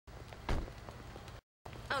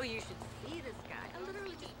Oh, you should see this guy. I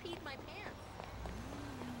literally just peed my pants.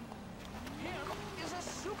 Him is a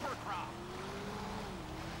super crop.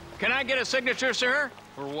 Can I get a signature, sir?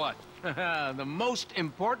 For what? The most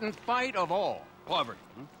important fight of all. Poverty,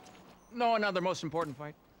 huh? No, another most important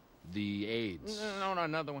fight. The AIDS. No,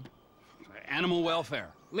 another one. Animal welfare.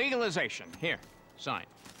 Legalization. Here, sign.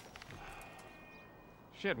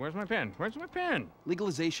 Shit, where's my pen? Where's my pen?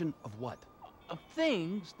 Legalization of what? Of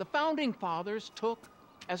things the Founding Fathers took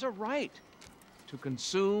as a right to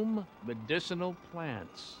consume medicinal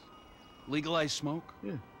plants. Legalize smoke?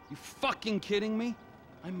 Yeah. You fucking kidding me?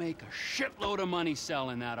 I make a shitload of money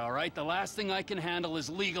selling that, all right? The last thing I can handle is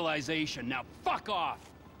legalization. Now, fuck off!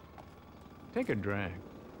 Take a drag.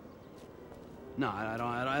 No,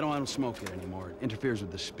 I don't smoke it anymore. It interferes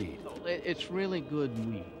with the speed. It's really good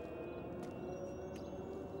weed.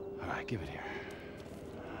 All right, give it here.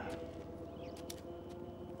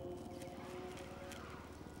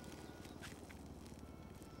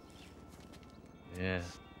 Yeah.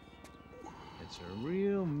 It's a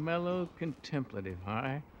real mellow, contemplative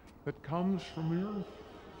high that comes from the earth.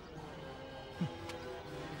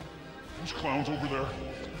 Those clowns over there.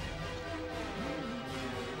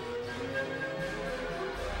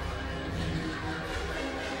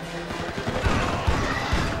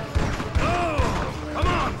 Come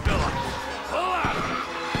on, Phillips! Pull out!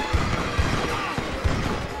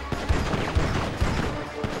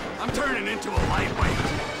 I'm turning into a lightweight.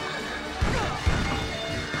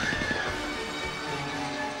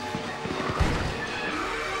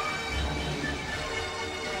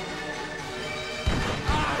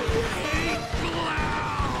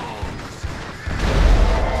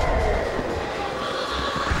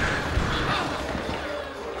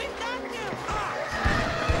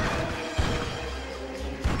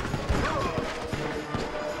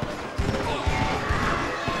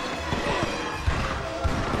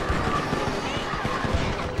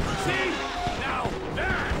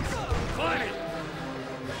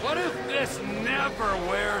 What if this never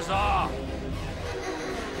wears off?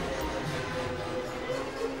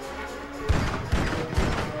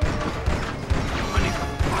 How many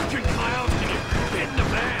fucking clowns can you fit in the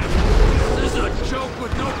van? This is a joke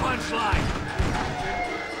with no punchline.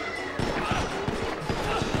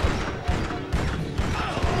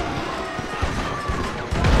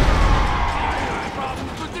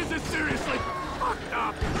 But this is seriously fucked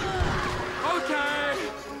up. Okay,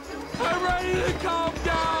 I'm ready to calm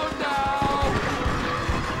down now.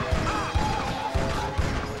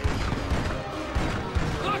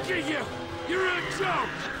 Look at you! You're a joke!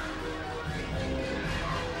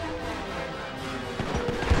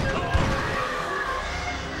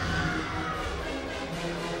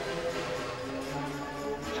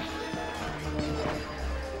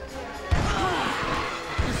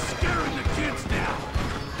 You're scaring the kids now.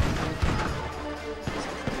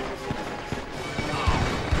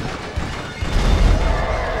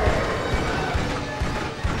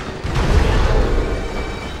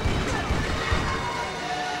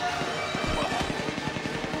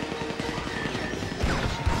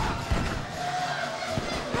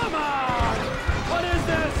 Come on! What is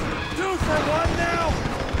this? 2 for 1 now?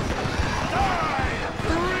 Die!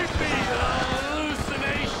 Creepy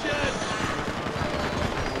hallucination!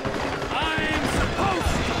 I'm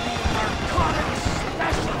supposed to be a narcotics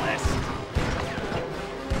specialist!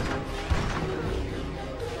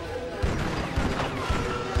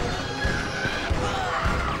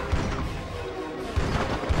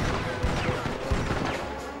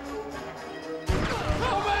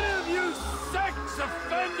 How many of you sex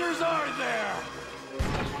offenders are there?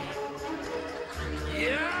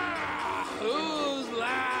 Yeah! Who's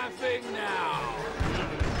laughing now?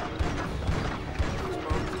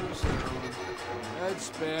 Spoke too soon. Head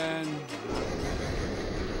spin.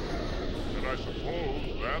 And I suppose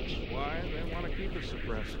that's Why they want to keep it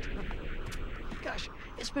suppressed. Gosh,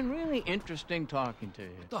 it's been really interesting talking to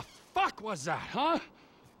you. The fuck was that, huh?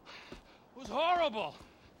 It was horrible.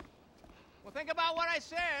 Well, think about what I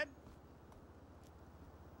said.